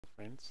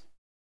friends.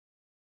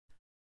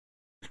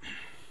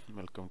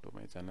 Welcome to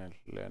my channel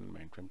Learn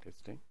Mainframe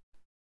Testing.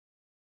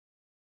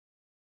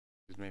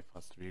 This is my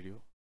first video.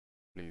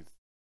 Please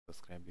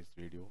subscribe this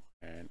video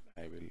and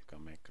I will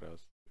come across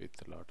with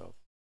a lot of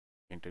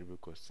interview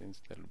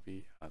questions that will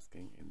be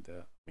asking in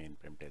the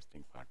mainframe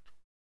testing part.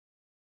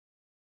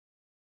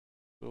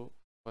 So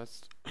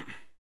first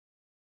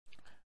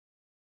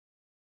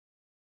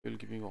we'll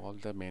give you all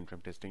the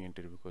mainframe testing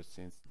interview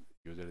questions,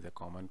 usually the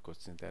common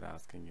questions they're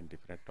asking in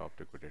different top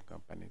recruited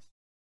companies.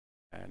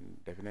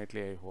 And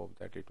definitely I hope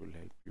that it will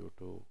help you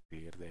to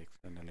clear the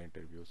external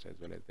interviews as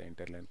well as the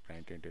internal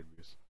client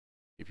interviews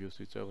if you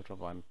switch over from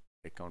one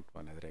account to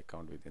another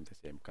account within the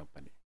same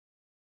company.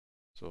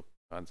 So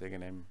once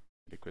again I'm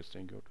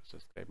requesting you to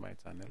subscribe my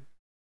channel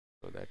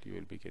so that you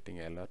will be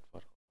getting alert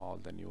for all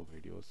the new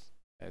videos,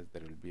 as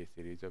there will be a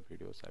series of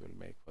videos I will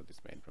make for this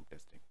mainframe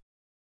testing.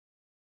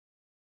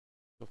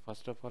 So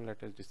first of all,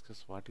 let us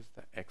discuss what is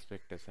the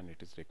expectation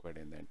it is required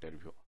in the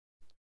interview.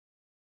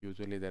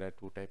 Usually there are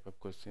two types of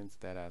questions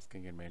they are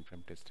asking in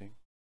mainframe testing.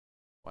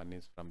 One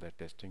is from the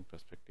testing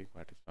perspective,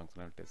 what is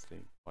functional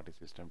testing, what is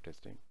system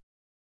testing,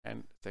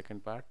 and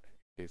second part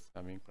is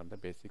coming from the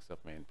basics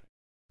of mainframe.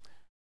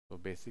 So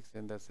basics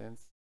in the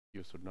sense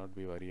you should not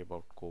be worried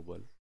about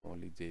COBOL,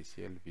 only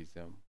JCL,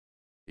 VSAM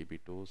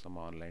DB2, some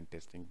online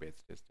testing,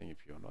 batch testing. If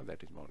you know,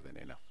 that is more than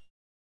enough.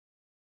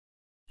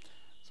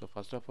 So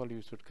first of all,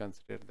 you should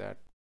consider that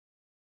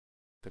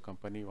the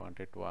company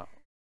wanted to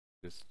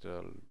just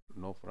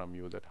know from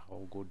you that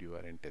how good you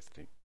are in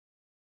testing.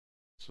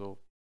 So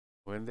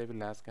when they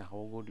will ask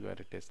how good you are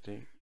at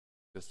testing,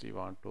 just you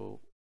want to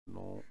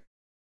know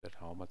that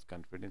how much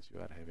confidence you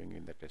are having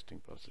in the testing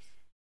process,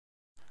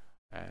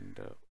 and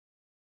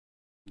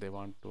they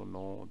want to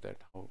know that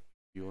how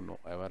you know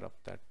aware of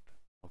that,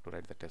 how to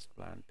write the test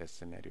plan, test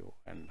scenario,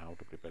 and how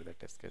to prepare the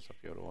test case of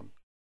your own.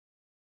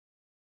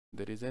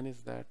 The reason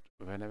is that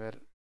whenever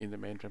in the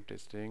mainframe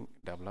testing,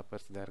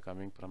 developers, they are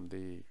coming from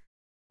the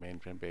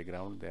mainframe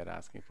background, they are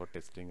asking for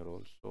testing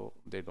roles, so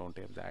they don't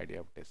have the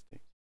idea of testing.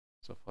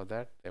 So for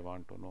that they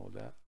want to know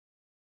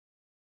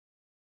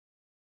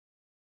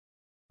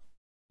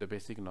the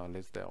basic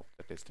knowledge of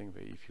the testing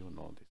way. If you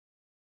know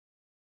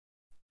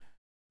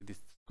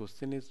this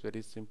question is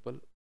very simple,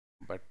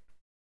 but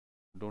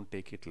don't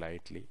take it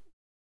lightly.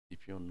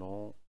 If you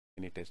know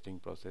any testing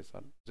process,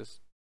 or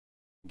just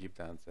give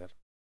the answer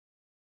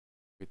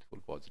with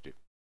full positive.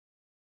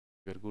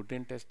 If you are good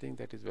in testing,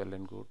 that is well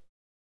and good,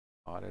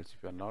 or else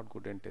if you are not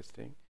good in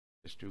testing,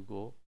 just you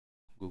go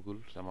Google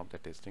some of the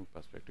testing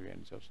perspective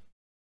and just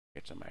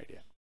get some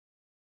idea.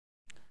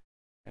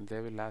 And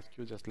they will ask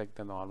you just like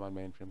the normal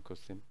mainframe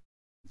question,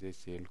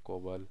 JCL,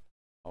 COBOL,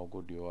 how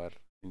good you are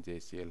in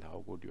JCL,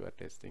 how good you are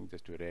testing,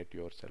 just to rate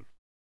yourself,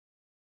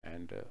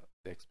 and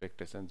the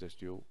expectation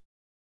just you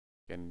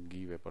can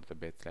give about the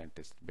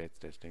batch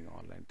testing,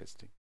 online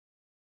testing.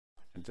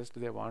 And just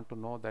they want to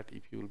know that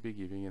if you will be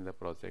giving in the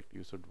project,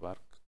 you should work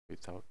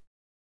without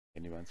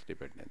anyone's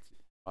dependency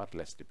or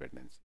less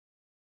dependency.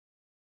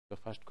 The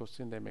first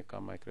question they may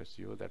come across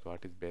you that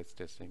what is batch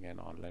testing and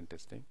online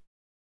testing.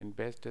 In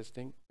batch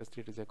testing, just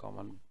it is a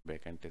common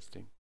backend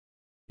testing.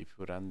 If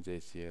you run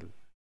JCL,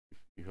 if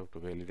you have to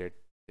validate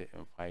the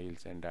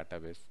files and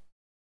database,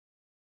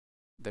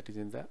 that is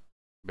in the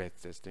batch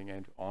testing.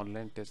 And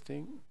online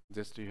testing,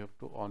 just you have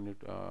to on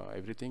it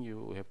everything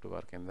you have to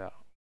work in the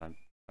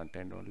front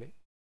end only.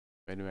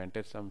 When you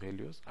enter some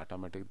values,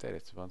 automatically the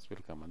response will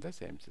come on the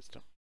same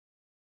system.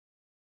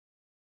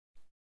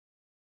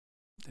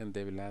 And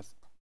they will ask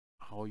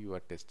how you are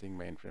testing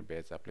mainframe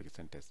batch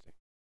application testing.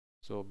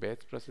 So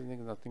batch processing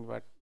is nothing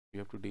but you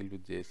have to deal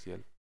with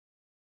JCL.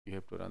 You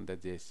have to run the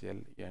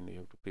JCL and you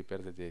have to prepare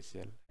the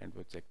JCL and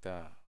to check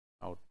the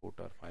output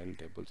or file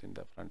tables in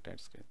the front end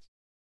screens.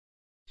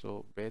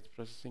 So batch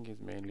processing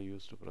is mainly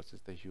used to process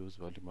the huge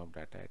volume of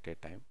data at a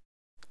time.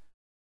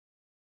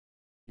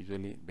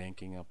 Usually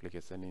banking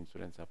application,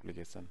 insurance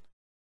application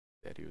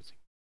they are using.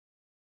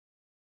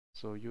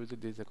 So usually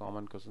this is a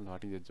common question,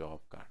 what is a job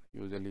card?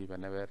 Usually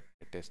whenever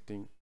a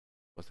testing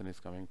person is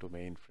coming to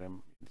mainframe,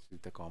 this is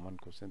the common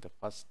question. The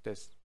first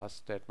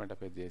statement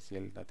of a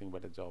JCL, nothing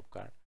but a job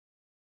card,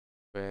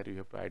 where you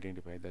have to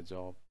identify the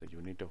job, the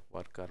unit of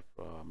work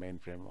or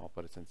mainframe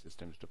operation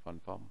systems to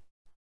perform.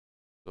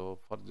 So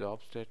for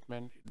job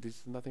statement, this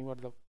is nothing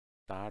but the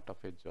start of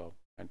a job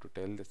and to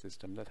tell the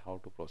system that how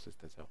to process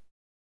the job.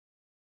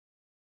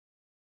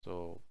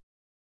 So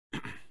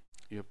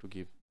you have to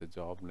give the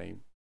job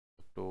name,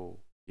 to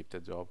give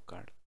the job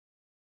card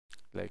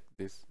like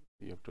this.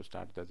 You have to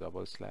start the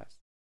double slash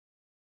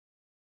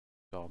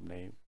job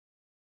name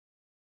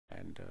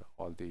and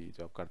all the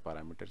job card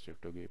parameters you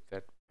have to give.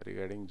 That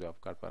regarding job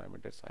card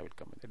parameters I will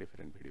come in a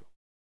different video.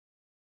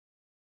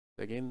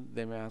 Again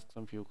they may ask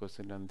some few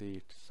questions on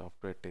the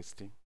software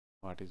testing.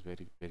 What is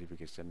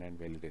verification and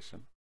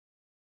validation?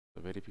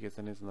 So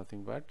verification is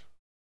nothing but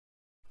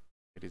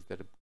it is the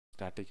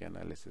static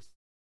analysis.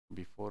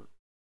 Before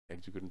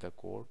executing the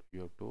code,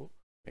 you have to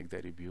make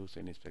the reviews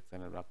and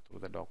inspection and work through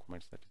the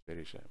documents. That is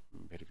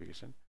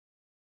verification.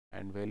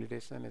 And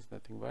validation is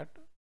nothing but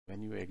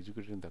when you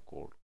execute in the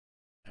code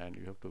and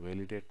you have to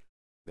validate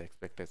the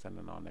expectation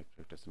and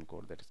non-expectation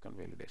code, that is called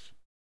validation.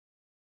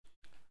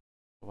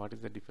 What is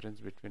the difference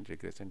between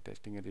regression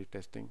testing and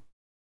retesting?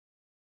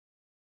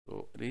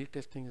 So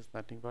retesting is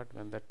nothing but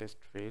when the test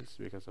fails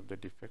because of the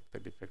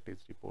defect is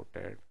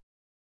reported,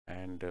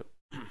 and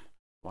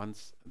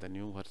once the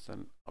new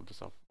version of the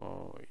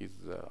software is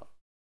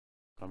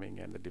coming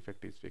and the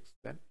defect is fixed,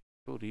 then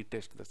to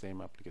retest the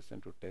same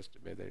application to test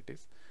whether it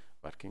is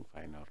working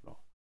fine or no.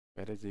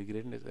 Whereas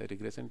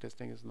regression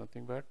testing is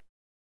nothing but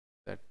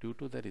that due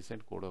to the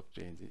recent code of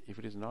change, if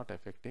it is not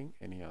affecting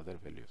any other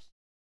values.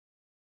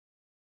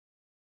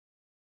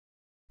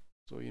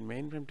 So in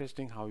mainframe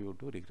testing, how you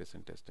do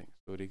regression testing?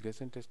 So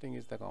regression testing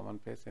is the common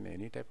phase in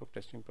any type of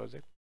testing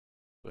project.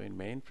 So in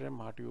mainframe,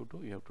 what you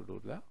do? You have to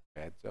do the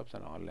batch jobs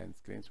and online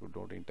screens who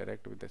don't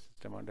interact with the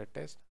system under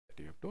test.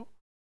 That you have to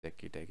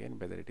check it again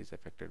whether it is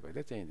affected by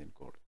the change in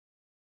code.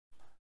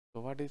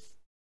 So what is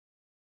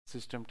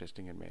system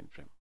testing in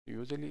mainframe?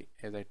 Usually,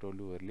 as I told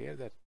you earlier,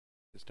 that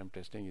system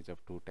testing is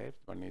of two types.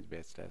 One is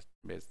batch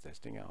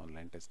testing and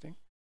online testing.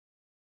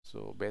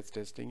 So batch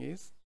testing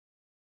is,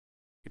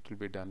 it will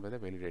be done by the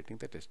validating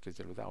the test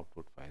result with the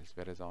output files,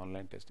 whereas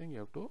online testing you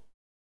have to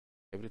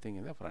everything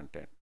in the front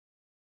end.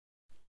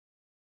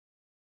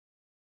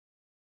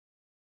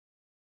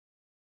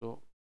 So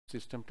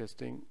system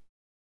testing,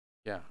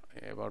 yeah,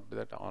 about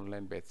that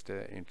online batch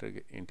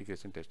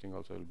integration testing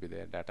also will be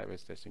there,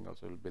 database testing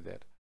also will be there.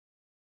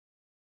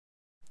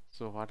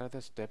 So what are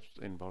the steps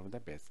involved in the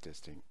batch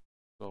testing?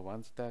 So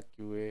once the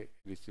QA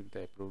receives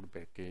the approved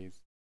package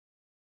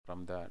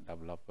from the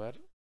developer,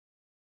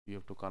 you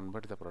have to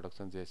convert the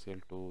production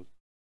JCL to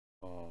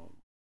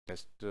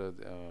test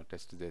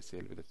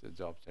JCL with the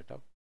job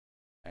setup,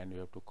 and you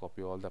have to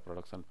copy all the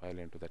production file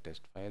into the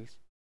test files,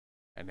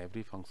 and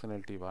every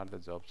functionality where the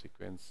job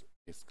sequence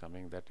is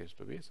coming, that is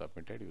to be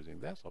submitted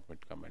using the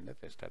submit command, the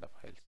test data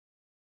files.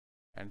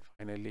 And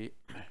finally,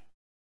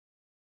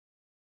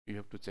 you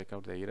have to check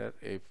out the error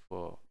if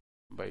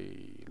by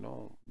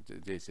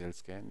JCL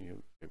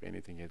scan, if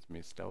anything has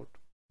missed out,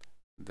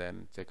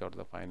 then check out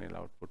the final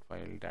output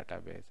file,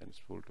 database, and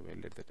spool to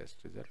validate the test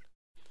result.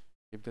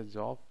 If the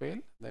job fail,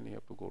 then you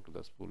have to go to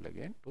the spool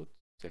again to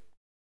check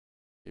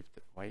if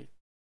why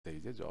there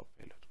is a job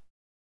failure.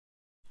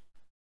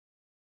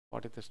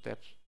 What are the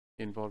steps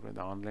involved in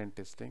the online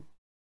testing?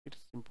 It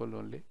is simple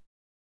only.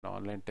 The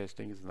online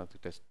testing is not the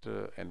test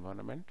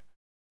environment.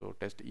 So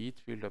test each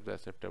field of the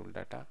acceptable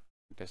data,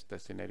 test the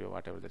scenario,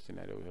 whatever the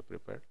scenario we have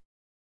prepared,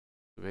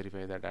 to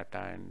verify the data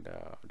and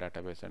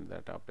database and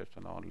data updates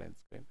on the online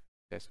screen.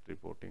 Test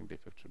reporting,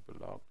 defects should be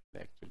logged,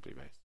 the actual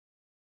device.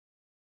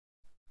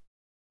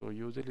 So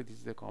usually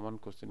this is a common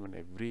question in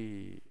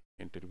every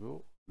interview,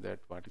 that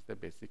what is the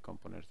basic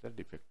components of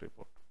the defect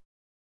report.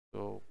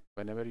 So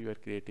whenever you are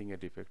creating a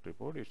defect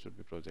report, it should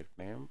be project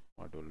name,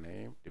 module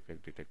name,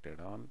 defect detected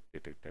on,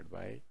 detected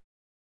by,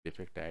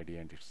 defect ID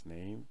and its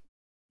name.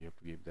 You have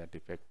to give the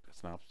defect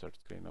snapshot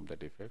screen of the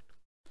defect,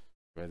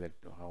 whether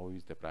how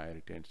is the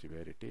priority and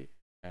severity,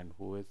 and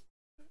who is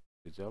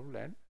resolved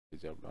and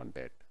resolved on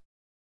date.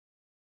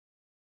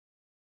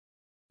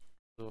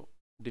 So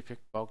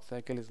defect bug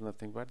cycle is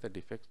nothing but the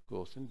defect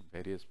goes in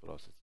various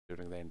processes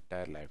during the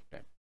entire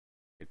lifetime.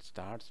 It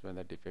starts when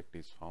the defect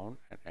is found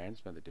and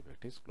ends when the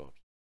defect is closed.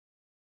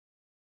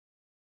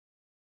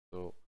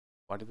 So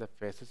what is the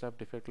phases of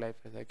defect life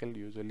cycle?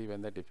 Usually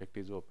when the defect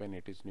is open,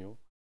 it is new.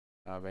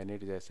 When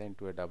it is assigned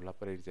to a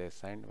developer, it is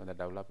assigned. When the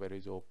developer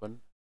is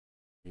open,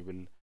 he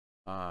will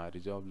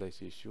resolve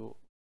this issue.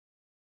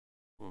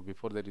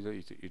 Before the result,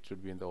 it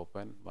should be in the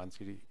open. Once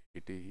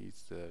it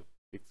is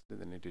fixed,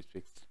 then it is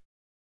fixed.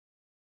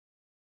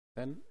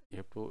 Then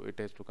it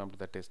has to come to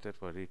the tester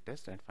for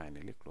retest and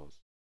finally close.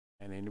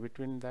 And in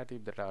between that,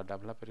 if the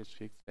developer is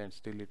fixed and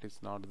still it is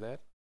not there,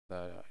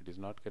 it is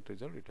not get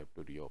resolved, it have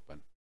to reopen.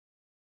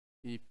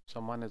 If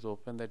someone has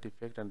opened the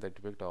defect and the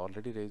defect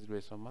already raised by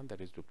someone, that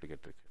is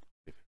duplicate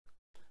defect.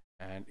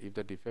 And if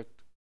the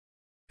defect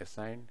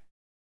assigned,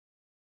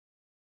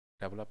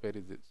 developer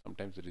is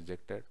sometimes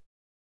rejected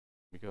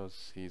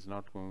because he is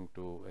not going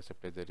to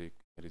accept as a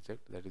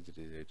reject, that is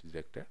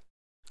rejected.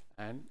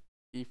 And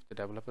if the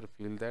developer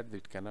feels that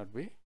it cannot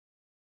be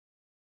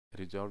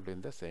resolved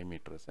in the same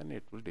iteration,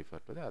 it will defer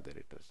to the other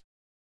iteration.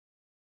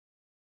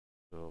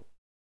 So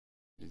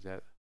this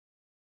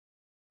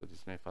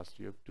is my first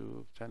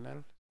YouTube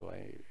channel. So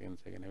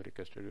once again I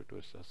requested you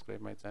to subscribe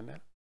my channel,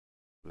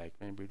 like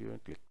my video,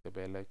 and click the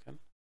bell icon.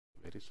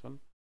 Very soon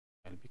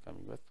I'll be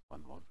coming with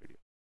one more video.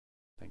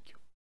 Thank you.